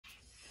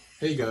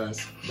Hey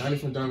guys, Donnie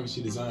from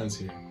Donvinci Designs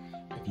here.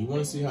 If you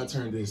want to see how I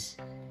turn this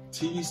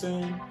TV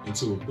stand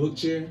into a book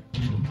chair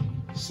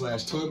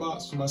 / toy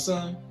box for my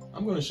son,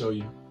 I'm going to show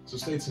you. So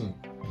stay tuned.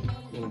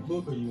 You want a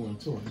book or you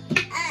want a toy?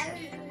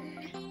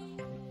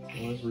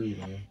 Well, let's read,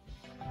 man.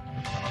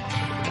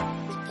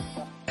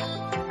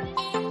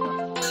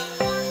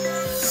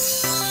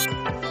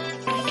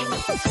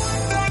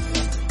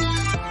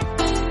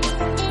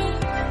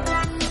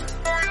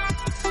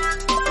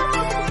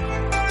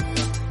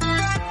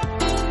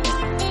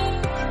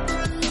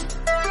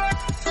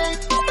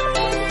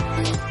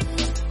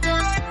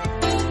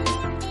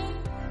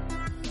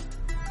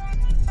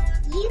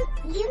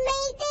 You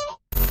made it?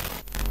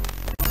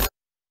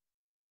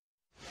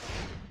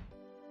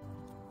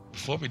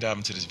 Before we dive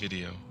into this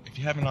video, if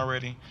you haven't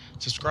already,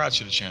 subscribe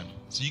to the channel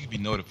so you can be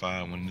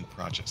notified when new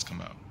projects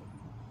come out.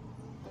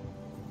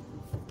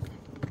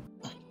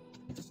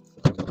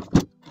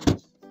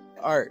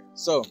 Alright,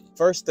 so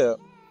first step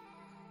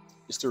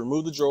is to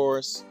remove the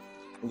drawers.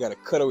 We got to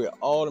cut away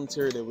all the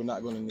material that we're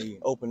not going to need.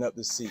 Open up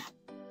the seat.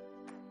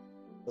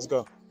 Let's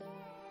go.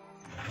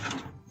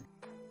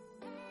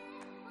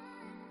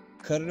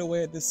 Cut it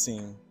away at the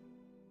seam.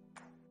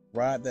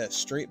 Ride that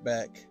straight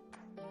back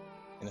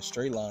in a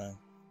straight line.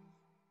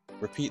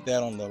 Repeat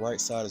that on the right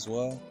side as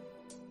well.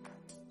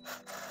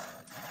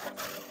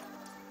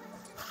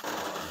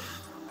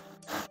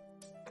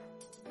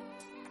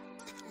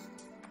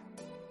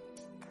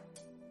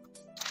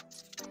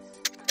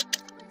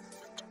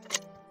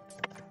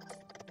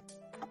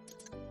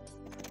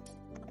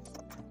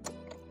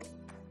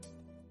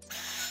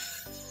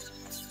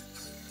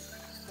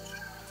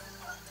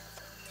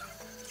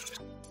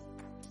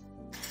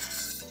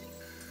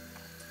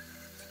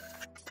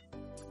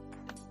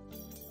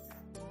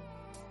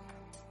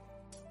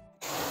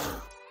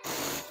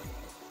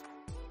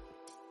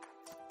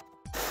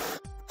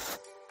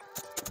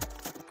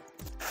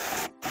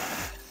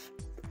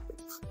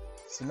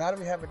 So now that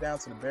we have it down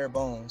to the bare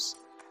bones,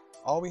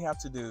 all we have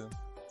to do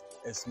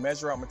is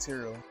measure out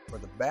material for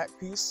the back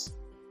piece,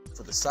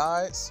 for the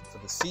sides, for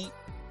the seat,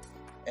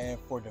 and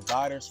for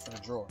dividers for the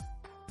drawer.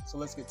 So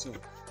let's get to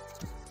it.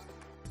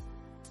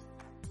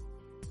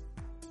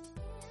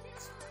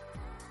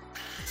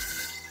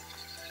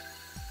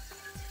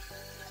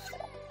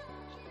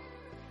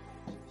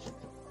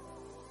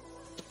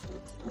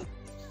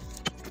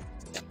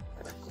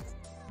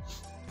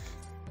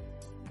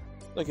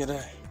 Look at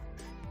that.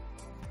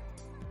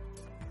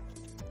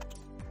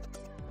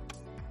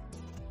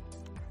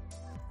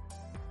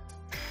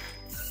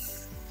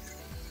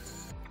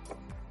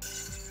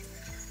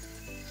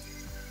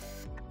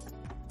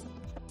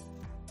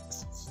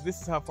 So this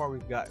is how far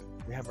we've gotten.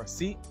 We have our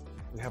seat,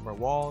 we have our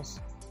walls,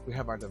 we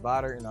have our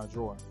divider and our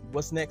drawer.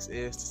 What's next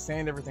is to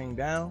sand everything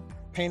down,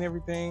 paint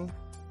everything,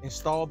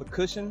 install the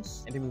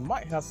cushions, and then we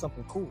might have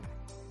something cool.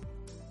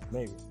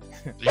 Maybe.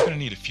 You're going to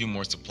need a few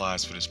more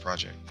supplies for this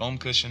project. Foam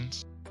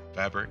cushions,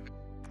 fabric,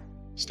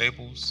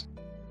 staples,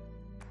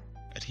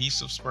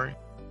 adhesive spray,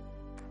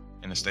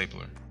 and a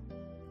stapler.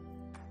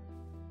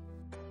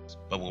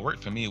 But what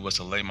worked for me was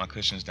to lay my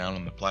cushions down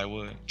on the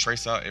plywood,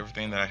 trace out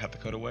everything that I have to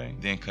cut away,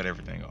 then cut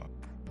everything off.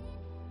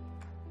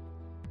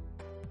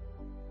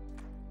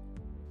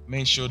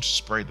 Made sure to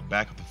spray the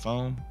back of the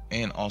foam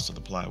and also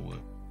the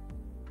plywood.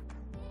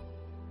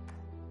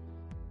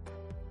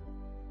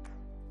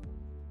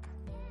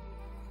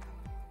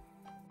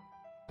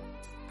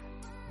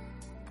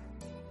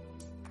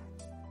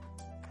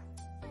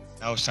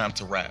 Now it's time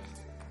to wrap.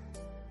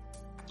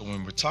 So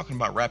when we're talking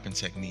about wrapping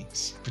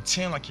techniques,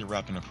 pretend like you're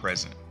wrapping a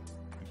present.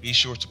 Be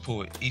sure to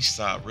pull each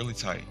side really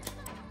tight.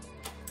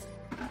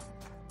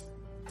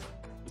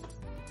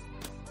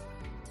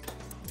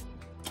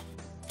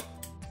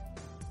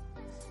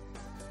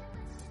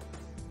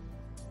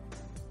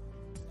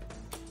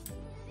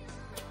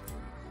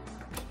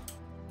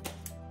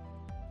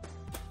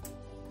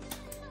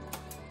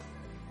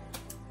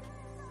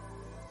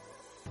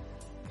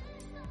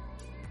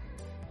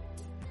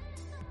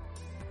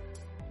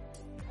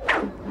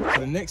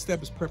 So the next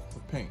step is perfect for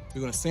paint.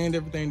 We're gonna sand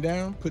everything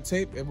down, put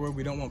tape everywhere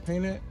we don't want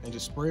paint at, and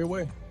just spray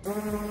away.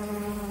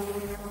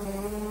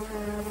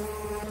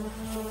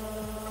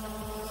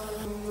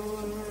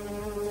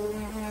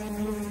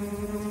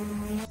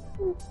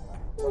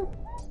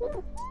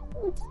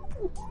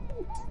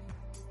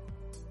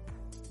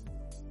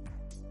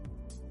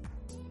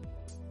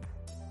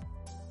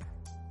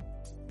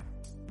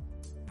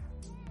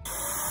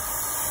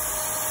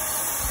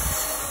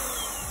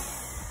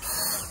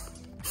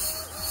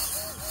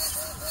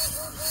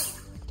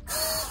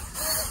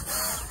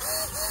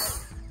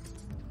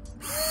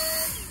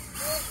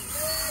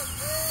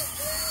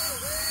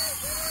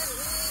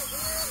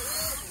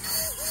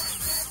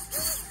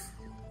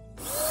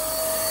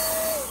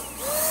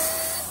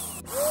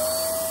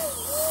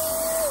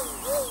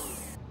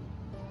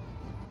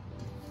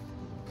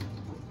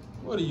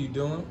 What are you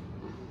doing?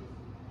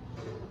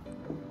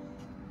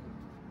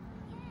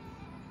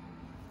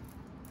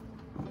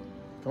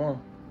 Come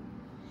on.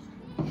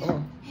 Come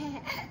on.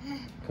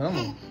 Come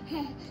on.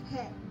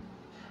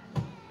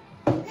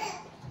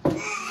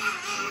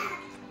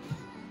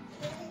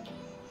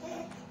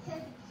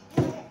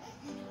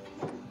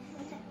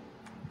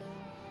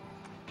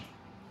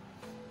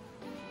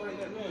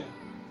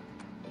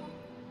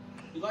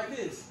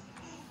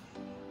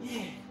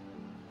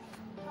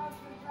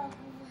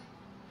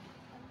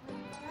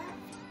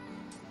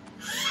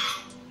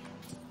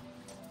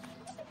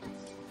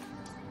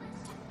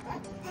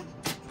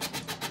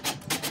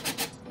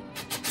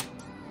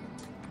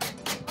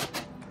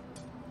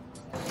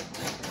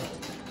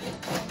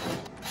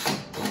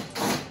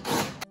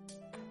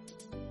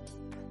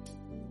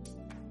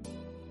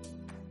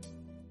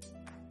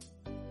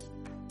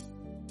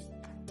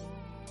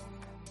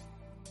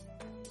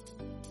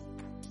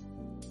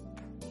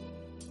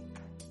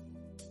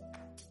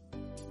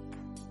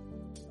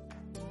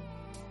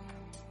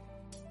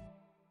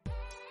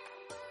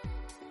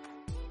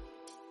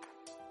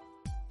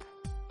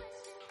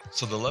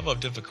 So the level of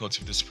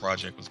difficulty of this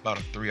project was about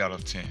a 3 out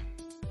of 10.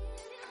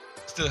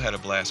 Still had a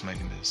blast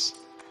making this.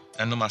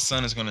 I know my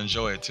son is going to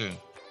enjoy it too.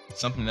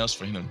 Something else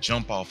for him to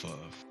jump off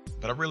of.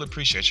 But I really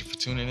appreciate you for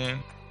tuning in.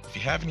 If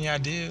you have any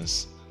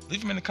ideas,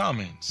 leave them in the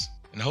comments,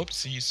 and I hope to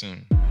see you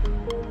soon.